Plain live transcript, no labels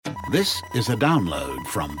This is a download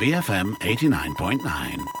from BFM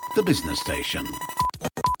 89.9, the business station.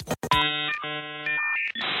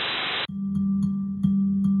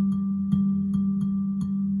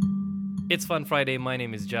 It's Fun Friday. My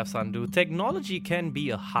name is Jeff Sandhu. Technology can be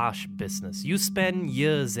a harsh business. You spend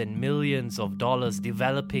years and millions of dollars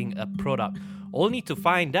developing a product only to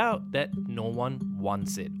find out that no one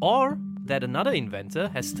wants it, or that another inventor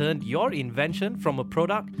has turned your invention from a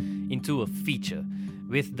product into a feature.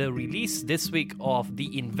 With the release this week of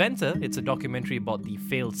The Inventor, it's a documentary about the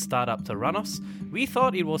failed startup Theranos, we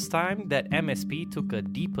thought it was time that MSP took a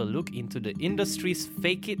deeper look into the industry's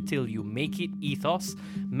fake it till you make it ethos.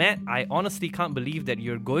 Matt, I honestly can't believe that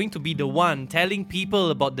you're going to be the one telling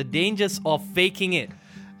people about the dangers of faking it.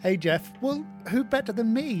 Hey Jeff, well, who better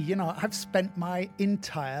than me? You know, I've spent my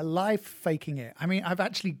entire life faking it. I mean, I've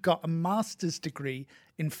actually got a master's degree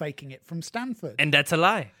in faking it from Stanford. And that's a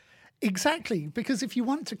lie. Exactly, because if you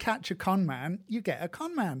want to catch a con man, you get a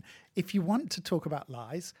con man. If you want to talk about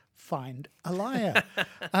lies, find a liar.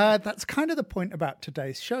 That's kind of the point about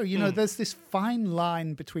today's show. You know, there's this fine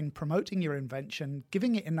line between promoting your invention,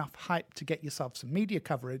 giving it enough hype to get yourself some media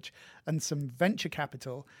coverage and some venture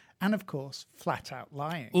capital, and of course, flat out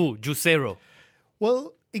lying. Ooh, Juicero.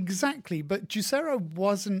 Well, exactly. But Juicero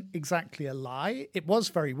wasn't exactly a lie. It was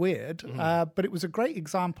very weird, but it was a great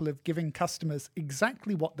example of giving customers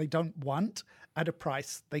exactly what they don't want at a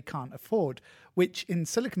price they can't afford, which in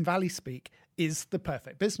Silicon Valley speak is the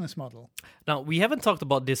perfect business model. Now, we haven't talked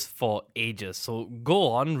about this for ages, so go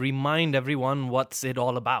on, remind everyone what's it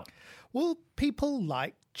all about. Well, people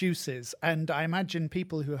like juices, and I imagine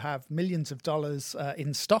people who have millions of dollars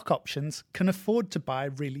in stock options can afford to buy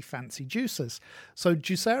really fancy juicers. So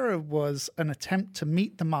Juicero was an attempt to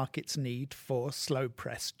meet the market's need for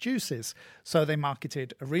slow-pressed juices. So they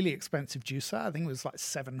marketed a really expensive juicer, I think it was like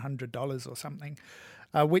 $700 or something,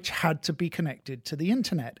 which had to be connected to the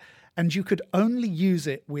internet. And you could only use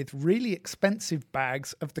it with really expensive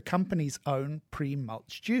bags of the company's own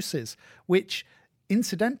pre-mulched juices, which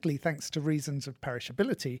incidentally, thanks to reasons of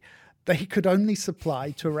perishability, they could only supply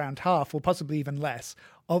to around half, or possibly even less,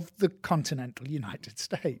 of the continental United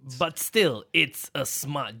States. But still, it's a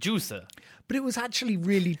smart juicer. But it was actually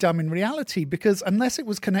really dumb in reality, because unless it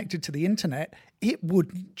was connected to the internet, it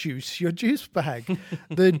wouldn't juice your juice bag.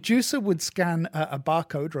 The juicer would scan a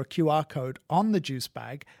barcode or a QR code on the juice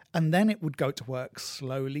bag, and then it would go to work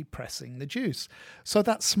slowly pressing the juice. So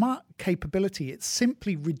that smart capability, it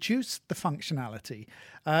simply reduced the functionality.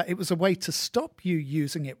 It was a way to stop you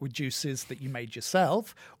using it with juices that you made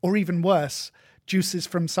yourself, or even worse, juices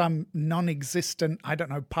from some non-existent,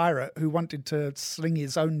 pirate who wanted to sling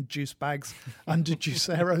his own juice bags under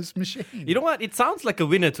Juicero's machine. You know what? It sounds like a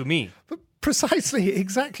winner to me. But precisely,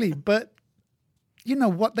 exactly. But, you know,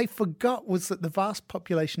 what they forgot was that the vast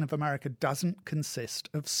population of America doesn't consist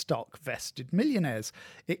of stock-vested millionaires.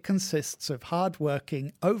 It consists of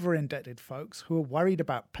hard-working, over-indebted folks who are worried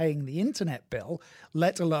about paying the internet bill,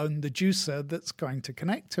 let alone the juicer that's going to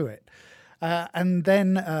connect to it. And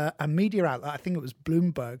then a media outlet, I think it was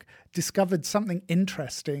Bloomberg, discovered something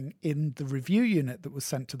interesting in the review unit that was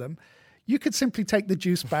sent to them. You could simply take the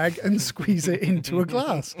juice bag and squeeze it into a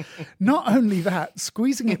glass. Not only that,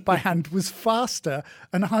 squeezing it by hand was faster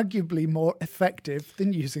and arguably more effective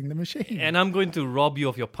than using the machine. And I'm going to rob you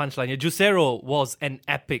of your punchline. Your Juicero was an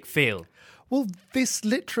epic fail. Well, this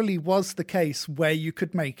literally was the case where you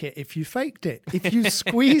could make it if you faked it. If you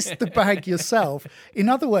squeezed the bag yourself, in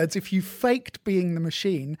other words, if you faked being the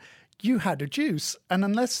machine, you had a juice. And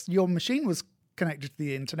unless your machine was connected to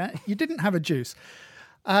the internet, you didn't have a juice.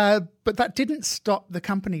 But that didn't stop the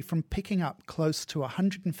company from picking up close to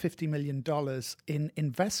 $150 million in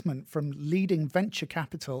investment from leading venture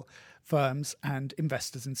capital firms and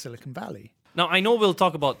investors in Silicon Valley. Now, I know we'll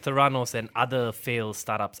talk about Theranos and other failed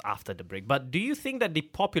startups after the break, but do you think that the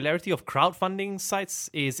popularity of crowdfunding sites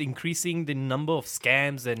is increasing the number of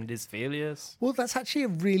scams and these failures? Well, that's actually a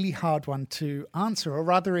really hard one to answer, or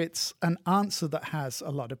rather it's an answer that has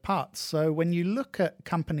a lot of parts. So when you look at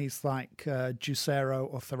companies like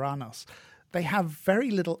Juicero or Theranos, they have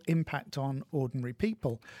very little impact on ordinary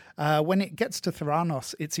people. When it gets to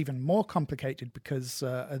Theranos, it's even more complicated because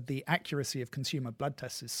the accuracy of consumer blood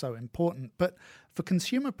tests is so important. But for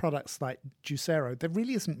consumer products like Juicero, there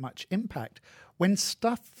really isn't much impact. when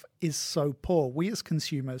stuff is so poor, we as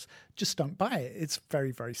consumers just don't buy it. It's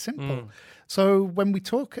very, very simple. So when we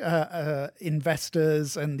talk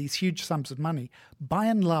investors and these huge sums of money, by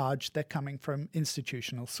and large, they're coming from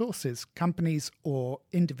institutional sources, companies or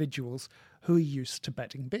individuals who are used to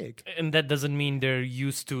betting big. And that doesn't mean they're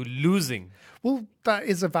used to losing. Well, that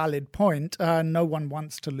is a valid point. No one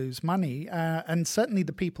wants to lose money. And certainly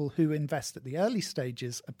the people who invest at the early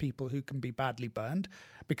stages are people who can be badly burned,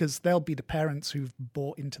 because they'll be the parents who've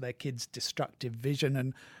bought into their kids' destructive vision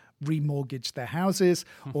and remortgaged their houses,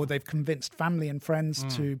 or they've convinced family and friends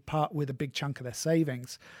to part with a big chunk of their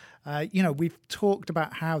savings. We've talked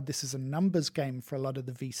about how this is a numbers game for a lot of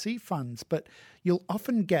the VC funds, but you'll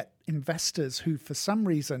often get investors who, for some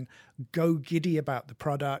reason, go giddy about the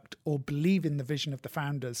product or believe in the vision of the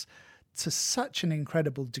founders to such an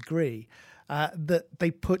incredible degree that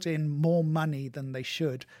they put in more money than they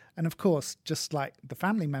should. And of course, just like the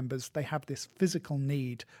family members, they have this physical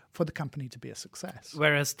need for the company to be a success.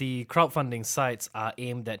 Whereas the crowdfunding sites are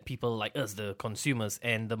aimed at people like us, the consumers,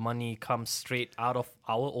 and the money comes straight out of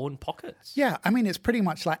our own pockets. Yeah, I mean, it's pretty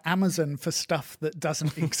much like Amazon for stuff that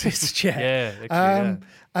doesn't exist yet.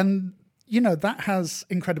 And that has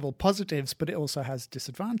incredible positives, but it also has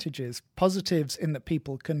disadvantages. Positives in that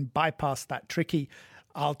people can bypass that tricky,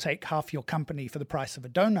 I'll take half your company for the price of a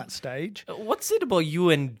donut stage. What's it about you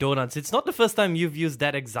and donuts? It's not the first time you've used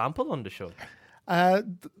that example on the show.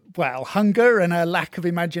 Well, hunger and a lack of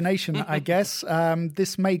imagination, I guess.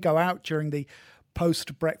 This may go out during the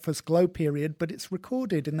post-breakfast glow period, but it's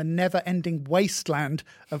recorded in the never-ending wasteland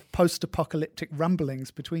of post-apocalyptic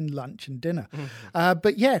rumblings between lunch and dinner.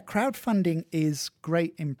 But yeah, crowdfunding is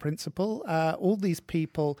great in principle. All these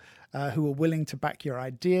people who are willing to back your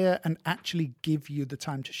idea and actually give you the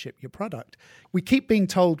time to ship your product. We keep being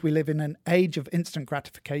told we live in an age of instant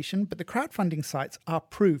gratification, but the crowdfunding sites are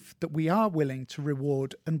proof that we are willing to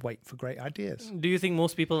reward and wait for great ideas. Do you think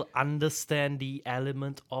most people understand the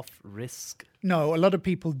element of risk? No, a lot of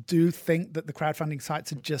people do think that the crowdfunding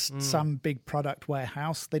sites are just some big product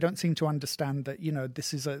warehouse. They don't seem to understand that,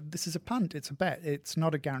 this is a punt, it's a bet, it's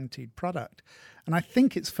not a guaranteed product. And I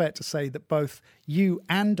think it's fair to say that both you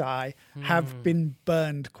and I have been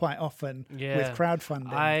burned quite often with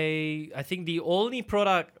crowdfunding. I think the only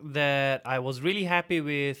product that I was really happy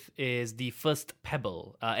with is the first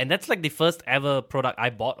Pebble. And that's like the first ever product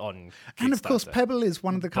I bought on Kickstarter. And of course, Pebble is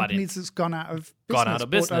one of the companies that's gone out of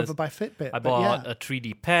business, bought over by Fitbit. I bought a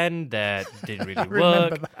 3D pen that didn't really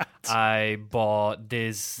work. I bought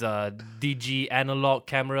this DG analog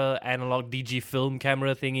DG film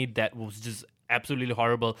camera thingy that was just absolutely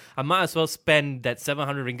horrible. I might as well spend that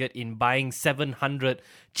 700 ringgit in buying 700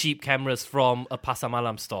 cheap cameras from a Pasar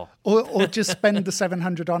Malam store. Or just spend the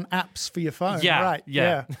 700 on apps for your phone.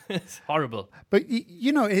 Yeah. It's horrible. But,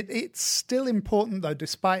 it's still important, though,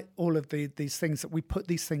 despite all of these things, that we put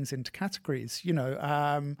these things into categories.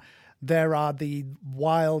 There are the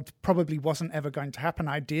wild, probably wasn't ever going to happen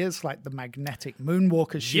ideas like the magnetic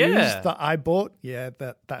moonwalker shoes that I bought. Yeah,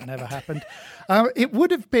 that never happened. It would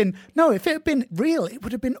have been, if it had been real, it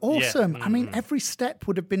would have been awesome. I mean, every step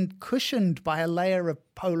would have been cushioned by a layer of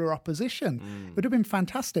polar opposition. It would have been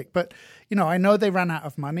fantastic. But, I know they ran out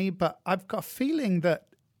of money, but I've got a feeling that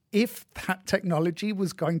if that technology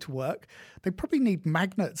was going to work, they probably need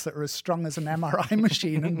magnets that are as strong as an MRI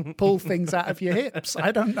machine and pull things out of your hips.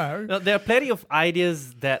 I don't know. Now, there are plenty of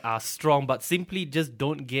ideas that are strong, but simply just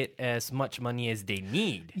don't get as much money as they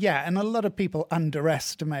need. Yeah, and a lot of people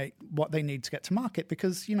underestimate what they need to get to market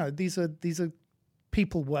because, these are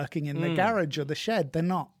people working in the garage or the shed. They're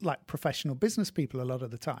not like professional business people a lot of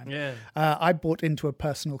the time. I bought into a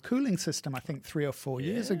personal cooling system, I think 3 or 4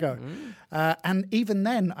 years ago. And even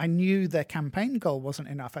then, I knew their campaign goal wasn't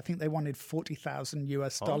enough. I think they wanted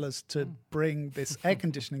 $40,000 to bring this air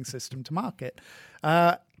conditioning system to market.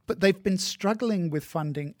 But they've been struggling with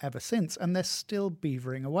funding ever since, and they're still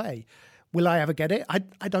beavering away. Will I ever get it?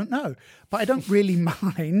 I don't know. But I don't really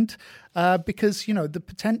mind because, the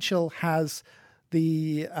potential has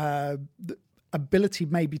the ability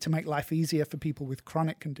maybe to make life easier for people with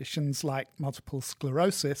chronic conditions like multiple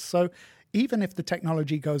sclerosis. So even if the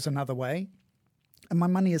technology goes another way and my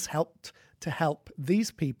money has helped to help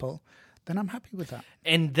these people, then I'm happy with that.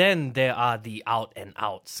 And then there are the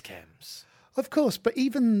out-and-out scams. Of course, but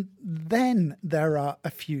even then there are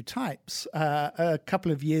a few types. A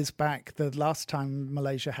couple of years back, the last time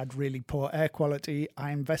Malaysia had really poor air quality,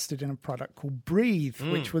 I invested in a product called Breathe,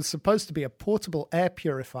 which was supposed to be a portable air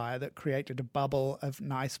purifier that created a bubble of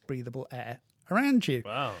nice, breathable air around you.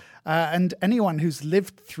 Wow. And anyone who's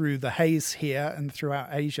lived through the haze here and throughout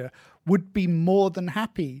Asia would be more than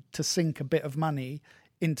happy to sink a bit of money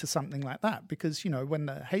into something like that because, when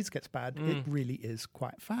the haze gets bad, it really is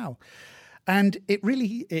quite foul. And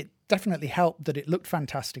it definitely helped that it looked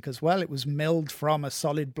fantastic as well. It was milled from a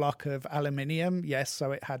solid block of aluminium. Yes,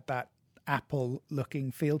 so it had that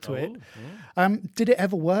Apple-looking feel to it. Did it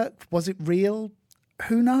ever work? Was it real?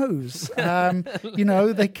 Who knows?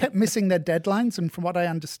 They kept missing their deadlines. And from what I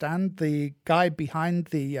understand, the guy behind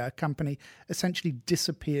the company essentially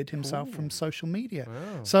disappeared himself from social media.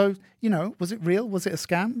 Oh. So, was it real? Was it a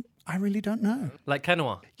scam? I really don't know. Like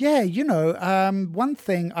Kanoa? Yeah, one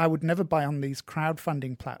thing I would never buy on these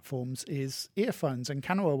crowdfunding platforms is earphones. And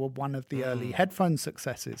Kanoa were one of the early headphone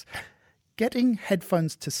successes. Getting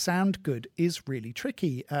headphones to sound good is really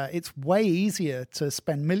tricky. It's way easier to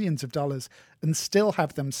spend millions of dollars and still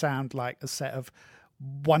have them sound like a set of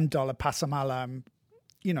 $1 Pasamalam,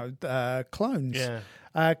 clones. Yeah.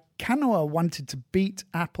 Kanoa wanted to beat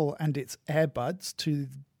Apple and its earbuds to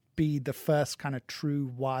be the first kind of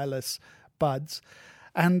true wireless buds.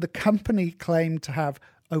 And the company claimed to have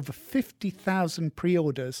over 50,000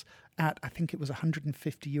 pre-orders at, I think it was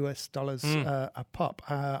 $150 a pop.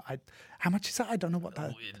 How much is that? I don't know what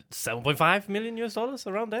that... $7.5 million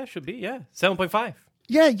around there should be, yeah. 7.5.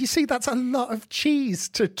 Yeah, you see, that's a lot of cheese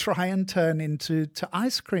to try and turn into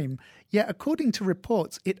ice cream. Yet, according to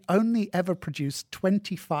reports, it only ever produced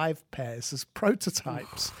 25 pairs as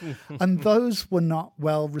prototypes. And those were not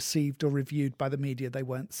well received or reviewed by the media they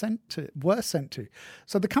were sent to.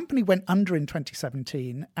 So the company went under in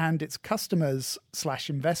 2017, and its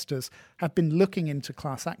customers/investors have been looking into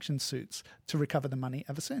class action suits to recover the money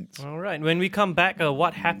ever since. All right. When we come back,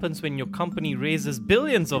 what happens when your company raises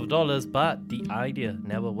billions of dollars, but the idea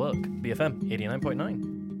never worked? BFM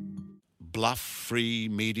 89.9. Bluff-free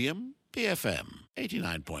medium? BFM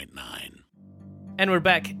 89.9. And we're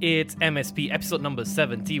back. It's MSP episode number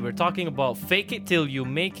 70. We're talking about fake it till you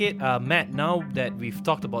make it. Matt, now that we've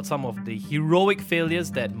talked about some of the heroic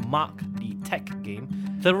failures that mark the tech game,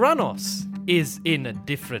 Theranos is in a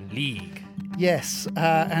different league. Yes,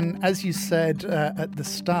 and as you said at the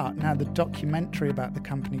start, now the documentary about the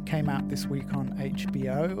company came out this week on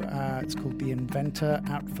HBO. It's called The Inventor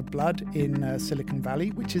Out for Blood in Silicon Valley,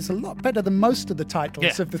 which is a lot better than most of the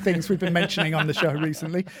titles of the things we've been mentioning on the show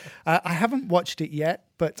recently. I haven't watched it yet,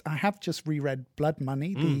 but I have just reread Blood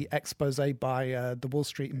Money, the expose by the Wall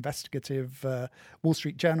Street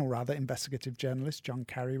Journal investigative journalist John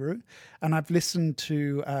Carreyrou. And I've listened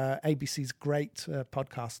to ABC's great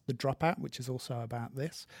podcast, The Dropout, which is also about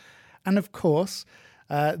this. And of course,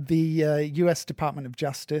 the US Department of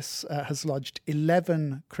Justice has lodged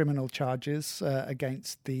 11 criminal charges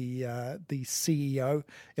against the CEO,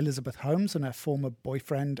 Elizabeth Holmes, and her former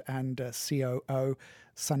boyfriend and COO,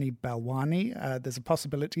 Sunny Balwani. There's a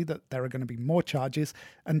possibility that there are going to be more charges.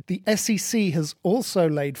 And the SEC has also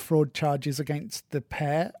laid fraud charges against the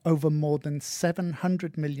pair over more than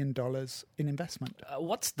 $700 million in investment.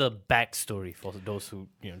 What's the backstory for those who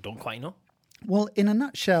don't quite know? Well, in a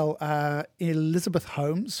nutshell, Elizabeth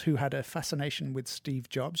Holmes, who had a fascination with Steve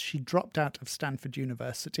Jobs, she dropped out of Stanford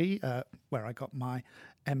University, where I got my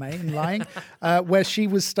MA in lying, where she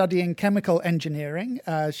was studying chemical engineering.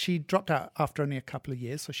 She dropped out after only a couple of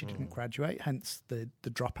years, so she didn't graduate, hence the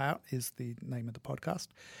Dropout is the name of the podcast.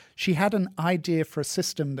 She had an idea for a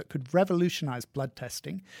system that could revolutionize blood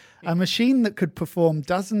testing, a machine that could perform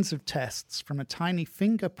dozens of tests from a tiny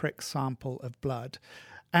finger prick sample of blood.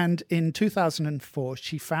 And in 2004,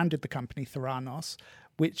 she founded the company Theranos,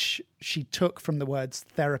 which she took from the words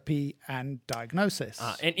therapy and diagnosis.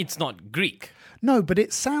 And it's not Greek. No, but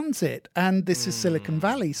it sounds it. And this is Silicon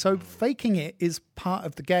Valley. So faking it is part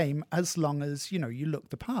of the game as long as, you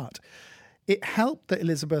look the part. It helped that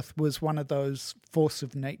Elizabeth was one of those force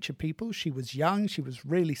of nature people. She was young, she was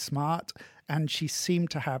really smart, and she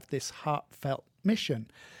seemed to have this heartfelt mission.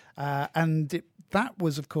 That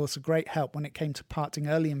was, of course, a great help when it came to parting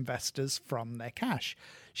early investors from their cash.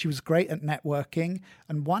 She was great at networking,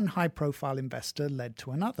 and one high-profile investor led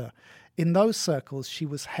to another. In those circles, she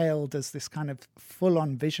was hailed as this kind of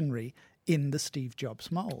full-on visionary in the Steve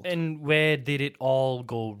Jobs mold. And where did it all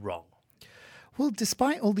go wrong? Well,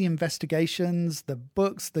 despite all the investigations, the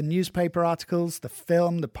books, the newspaper articles, the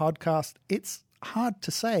film, the podcast, it's hard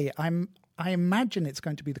to say. I imagine it's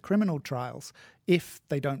going to be the criminal trials, if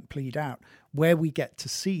they don't plead out, where we get to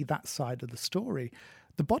see that side of the story.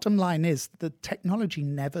 The bottom line is the technology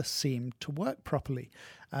never seemed to work properly.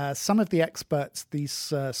 Some of the experts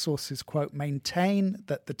these sources quote maintain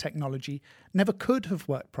that the technology never could have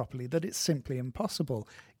worked properly, that it's simply impossible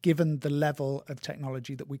given the level of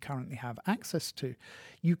technology that we currently have access to.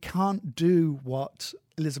 You can't do what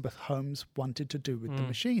Elizabeth Holmes wanted to do with the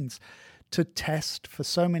machines. to test for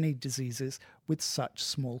so many diseases with such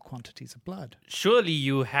small quantities of blood. Surely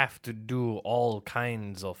you have to do all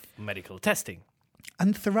kinds of medical testing.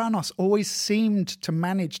 And Theranos always seemed to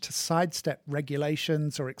manage to sidestep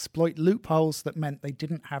regulations or exploit loopholes that meant they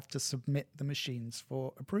didn't have to submit the machines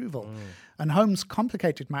for approval. And Holmes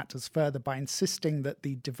complicated matters further by insisting that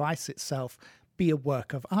the device itself be a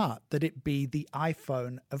work of art, that it be the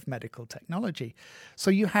iPhone of medical technology. So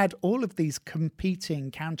you had all of these competing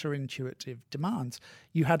counterintuitive demands.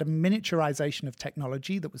 You had a miniaturization of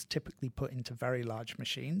technology that was typically put into very large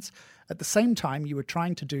machines. At the same time, you were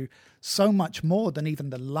trying to do so much more than even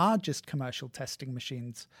the largest commercial testing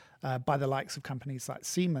machines by the likes of companies like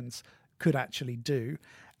Siemens could actually do.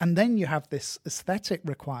 And then you have this aesthetic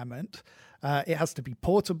requirement. It has to be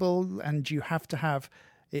portable, and you have to have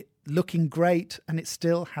it looking great, and it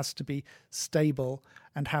still has to be stable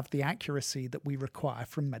and have the accuracy that we require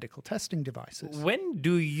from medical testing devices. When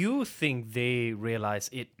do you think they realized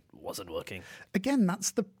it wasn't working? Again,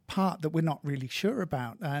 that's the part that we're not really sure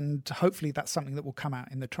about, and hopefully that's something that will come out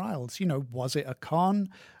in the trials. You know, was it a con,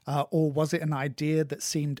 or was it an idea that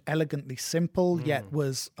seemed elegantly simple, yet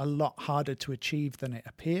was a lot harder to achieve than it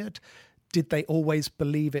appeared? Did they always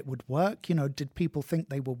believe it would work? You know, did people think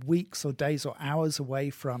they were weeks or days or hours away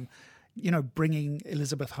from, you know, bringing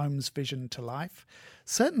Elizabeth Holmes' vision to life?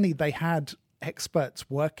 Certainly they had experts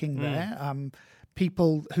working there,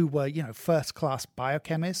 people who were, you know, first-class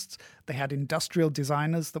biochemists. They had industrial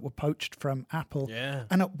designers that were poached from Apple. Yeah.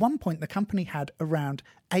 And at one point, the company had around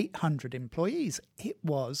 800 employees. It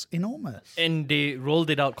was enormous. And they rolled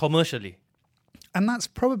it out commercially. And that's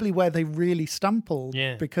probably where they really stumbled,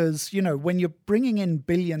 because, you know, when you're bringing in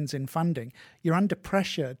billions in funding, you're under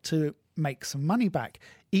pressure to make some money back,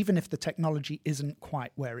 even if the technology isn't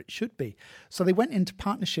quite where it should be. So they went into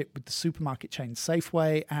partnership with the supermarket chain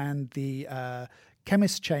Safeway and the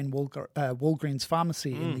chemist chain Walgreens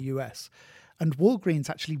Pharmacy in the US. And Walgreens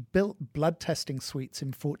actually built blood testing suites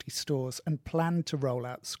in 40 stores and planned to roll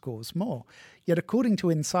out scores more. Yet, according to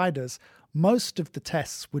insiders, most of the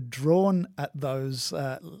tests were drawn at those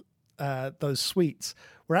suites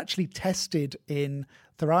were actually tested in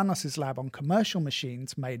Theranos' lab on commercial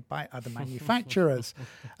machines made by other manufacturers.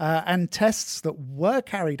 And tests that were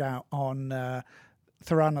carried out on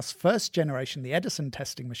Theranos' first generation, the Edison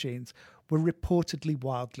testing machines, were reportedly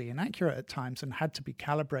wildly inaccurate at times and had to be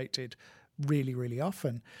calibrated really, really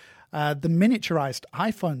often. The miniaturized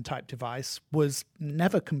iPhone type device was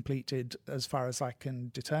never completed as far as I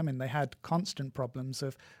can determine. They had constant problems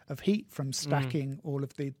of heat from stacking all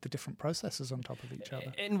of the different processors on top of each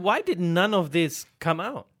other. And why did none of this come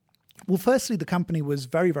out? Well, firstly, the company was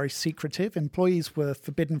very, very secretive. Employees were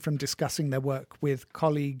forbidden from discussing their work with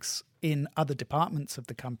colleagues in other departments of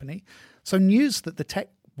the company. So news that the tech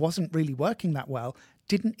wasn't really working that well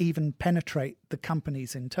didn't even penetrate the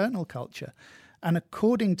company's internal culture. And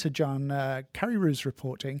according to John Carreyrou's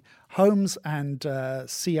reporting, Holmes and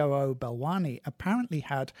COO Belwani apparently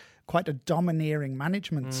had quite a domineering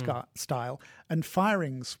management style, and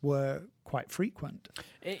firings were quite frequent.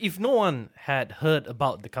 If no one had heard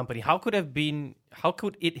about the company, how could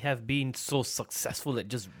it have been so successful at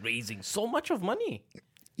just raising so much of money?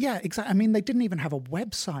 Yeah, exactly. I mean, they didn't even have a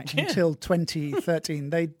website until 2013.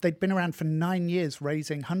 They'd been around for 9 years,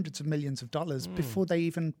 raising hundreds of millions of dollars before they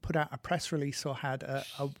even put out a press release or had a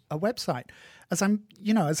website. As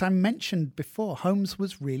I mentioned before, Holmes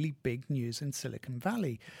was really big news in Silicon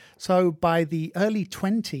Valley. So by the early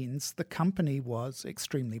 20s, the company was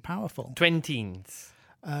extremely powerful. 20s.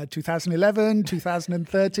 2011,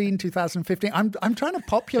 2013, 2015. I'm trying to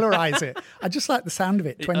popularize it. I just like the sound of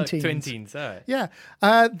it. 20s. 20s, all right. Yeah.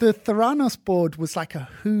 The Theranos board was like a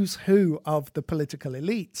who's who of the political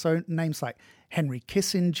elite. So names like Henry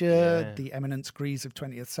Kissinger, the eminence grise of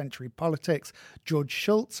 20th century politics, George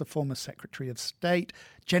Shultz, a former Secretary of State,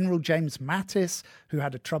 General James Mattis, who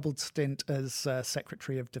had a troubled stint as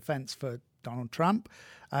Secretary of Defense for Donald Trump.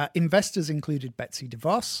 Investors included Betsy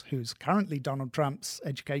DeVos, who's currently Donald Trump's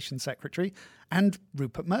education secretary, and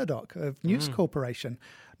Rupert Murdoch of News Corporation.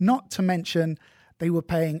 Not to mention, they were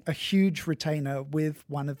paying a huge retainer with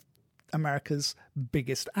one of America's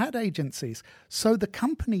biggest ad agencies. So the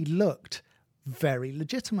company looked very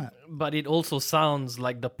legitimate. But it also sounds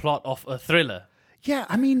like the plot of a thriller. Yeah,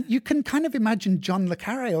 I mean, you can kind of imagine John le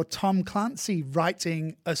Carré or Tom Clancy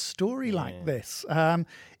writing a story like this.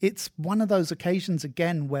 It's one of those occasions,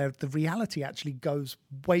 again, where the reality actually goes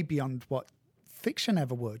way beyond what fiction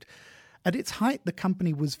ever would. At its height, the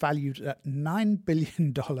company was valued at $9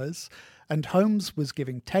 billion. And Holmes was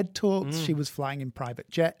giving TED Talks, she was flying in private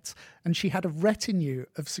jets, and she had a retinue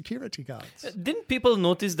of security guards. Didn't people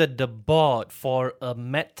notice that the board for a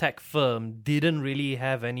medtech firm didn't really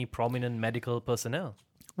have any prominent medical personnel?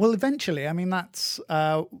 Well, eventually, I mean, that's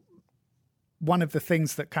one of the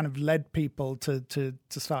things that kind of led people to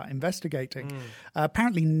start investigating.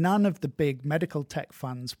 Apparently, none of the big medical tech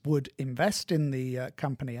funds would invest in the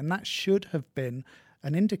company, and that should have been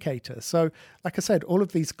an indicator. So, like I said, all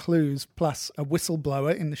of these clues, plus a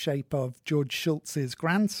whistleblower in the shape of George Shultz's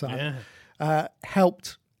grandson,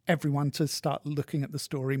 helped everyone to start looking at the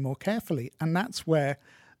story more carefully. And that's where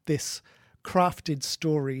this crafted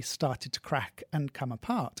story started to crack and come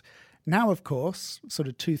apart. Now, of course, sort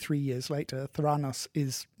of 2-3 years later, Theranos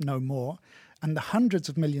is no more, and the hundreds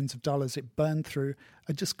of millions of dollars it burned through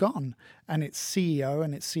are just gone, and its CEO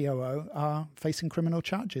and its COO are facing criminal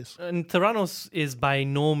charges. And Theranos is by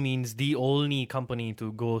no means the only company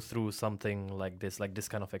to go through something like this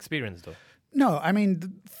kind of experience, though. No, I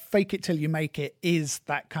mean, fake it till you make it is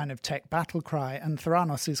that kind of tech battle cry, and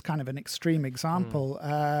Theranos is kind of an extreme example.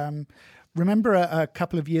 Remember a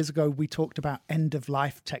couple of years ago, we talked about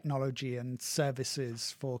end-of-life technology and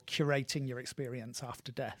services for curating your experience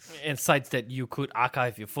after death. And sites that you could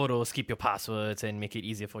archive your photos, keep your passwords, and make it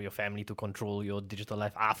easier for your family to control your digital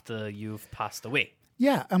life after you've passed away.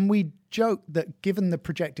 Yeah, and we joke that given the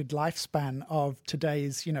projected lifespan of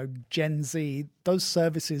today's, Gen Z, those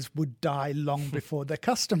services would die long before their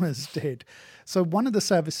customers did. So one of the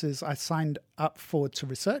services I signed up for to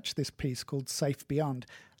research this piece, called Safe Beyond,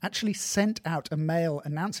 actually sent out a mail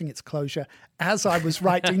announcing its closure as I was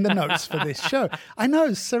writing the notes for this show. I know,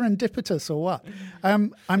 serendipitous or what.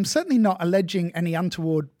 I'm certainly not alleging any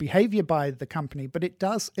untoward behavior by the company, but it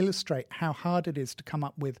does illustrate how hard it is to come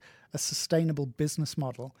up with a sustainable business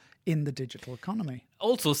model in the digital economy.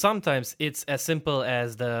 Also, sometimes it's as simple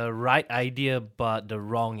as the right idea but the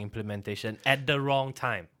wrong implementation at the wrong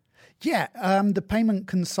time. Yeah, the payment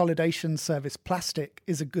consolidation service Plastic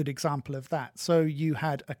is a good example of that. So you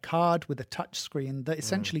had a card with a touch screen that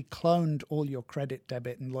essentially cloned all your credit,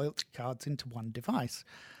 debit, and loyalty cards into one device.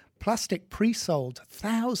 Plastic pre-sold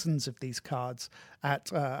thousands of these cards at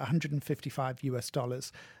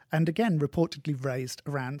 $155 and again reportedly raised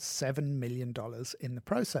around $7 million in the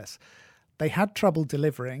process. They had trouble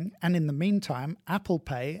delivering, and in the meantime, Apple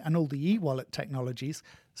Pay and all the e-wallet technologies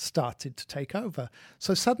started to take over.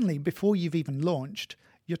 So suddenly, before you've even launched,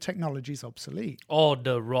 your technology's obsolete. Or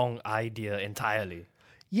the wrong idea entirely.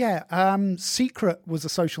 Yeah, Secret was a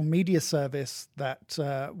social media service that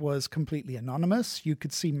was completely anonymous. You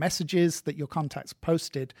could see messages that your contacts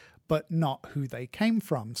posted, but not who they came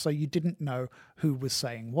from. So you didn't know who was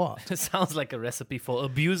saying what. It sounds like a recipe for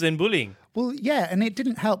abuse and bullying. Well, yeah, and it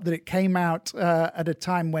didn't help that it came out at a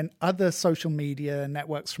time when other social media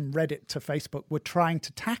networks from Reddit to Facebook were trying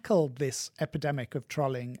to tackle this epidemic of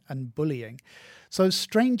trolling and bullying. So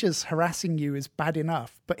strangers harassing you is bad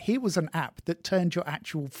enough, but here was an app that turned your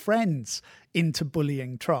actual friends into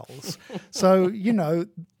bullying trolls. So,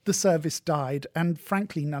 the service died, and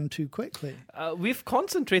frankly, none too quickly. We've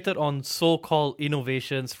concentrated on so-called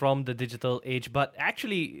innovations from the digital age, but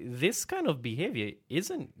actually, this kind of behavior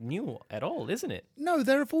isn't new at all, isn't it? No,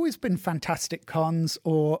 there have always been fantastic cons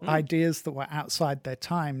or ideas that were outside their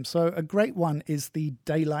time. So a great one is the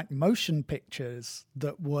daylight motion pictures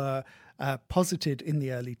that were posited in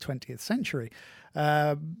the early 20th century.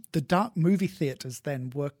 The dark movie theatres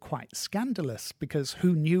then were quite scandalous because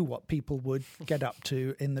who knew what people would get up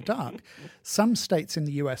to in the dark? Some states in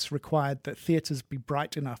the US required that theatres be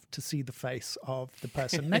bright enough to see the face of the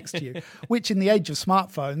person next to you, which in the age of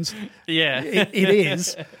smartphones, it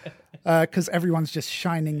is. Because everyone's just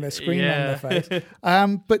shining their screen on their face.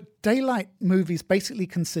 But daylight movies basically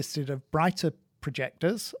consisted of brighter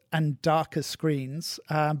projectors and darker screens,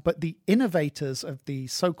 but the innovators of the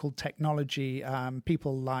so-called technology,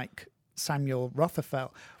 people like Samuel Rothafel,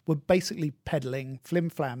 were basically peddling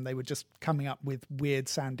flim-flam. They were just coming up with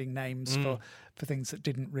weird-sounding names for things that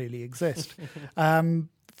didn't really exist.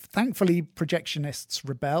 Thankfully, projectionists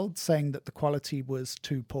rebelled, saying that the quality was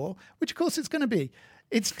too poor, which of course it's going to be.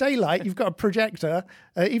 It's daylight, you've got a projector,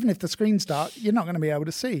 even if the screen's dark, you're not going to be able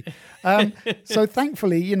to see. So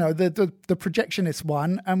thankfully, the projectionist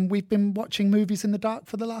won, and we've been watching movies in the dark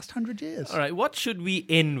for the last 100 years. All right, what should we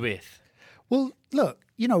end with? Well, look,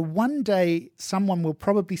 one day someone will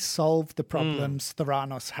probably solve the problems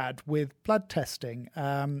Theranos had with blood testing,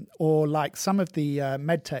 or like some of the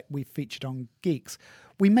medtech we've featured on Geeks.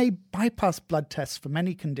 We may bypass blood tests for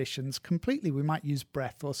many conditions completely. We might use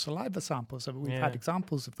breath or saliva samples. We've had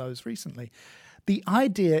examples of those recently. The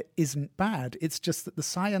idea isn't bad. It's just that the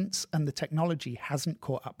science and the technology hasn't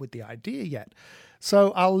caught up with the idea yet.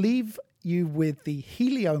 So I'll leave you with the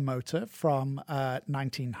heliomotor from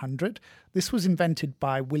 1900. This was invented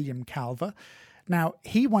by William Calver. Now,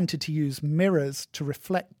 he wanted to use mirrors to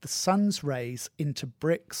reflect the sun's rays into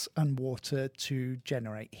bricks and water to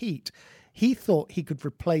generate heat. He thought he could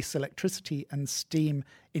replace electricity and steam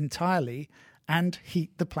entirely and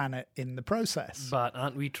heat the planet in the process. But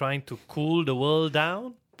aren't we trying to cool the world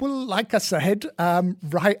down? Well, like I said,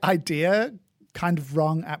 right idea, kind of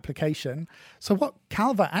wrong application. So what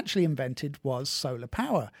Calver actually invented was solar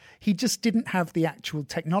power. He just didn't have the actual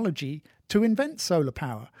technology to invent solar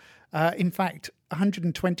power. In fact,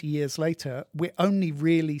 120 years later, we're only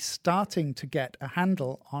really starting to get a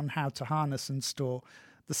handle on how to harness and store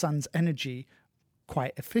the sun's energy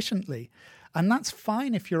quite efficiently. And that's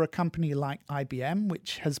fine if you're a company like IBM,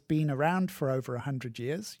 which has been around for over 100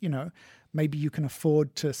 years. You know, maybe you can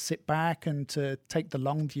afford to sit back and to take the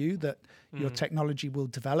long view that your technology will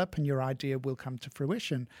develop and your idea will come to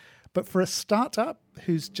fruition. But for a startup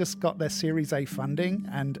who's just got their Series A funding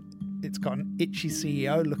and it's got an itchy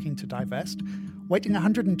CEO looking to divest, waiting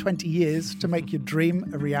 120 years to make your dream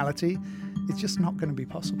a reality, it's just not going to be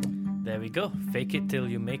possible. There we go. Fake it till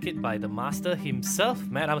you make it by the master himself,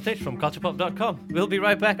 Matt Armitage from culturepop.com. We'll be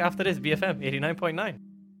right back after this, BFM 89.9.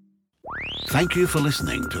 Thank you for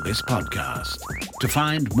listening to this podcast. To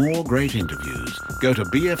find more great interviews, go to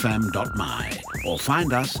bfm.my or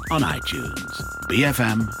find us on iTunes.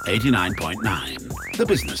 BFM 89.9, the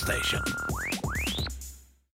business station.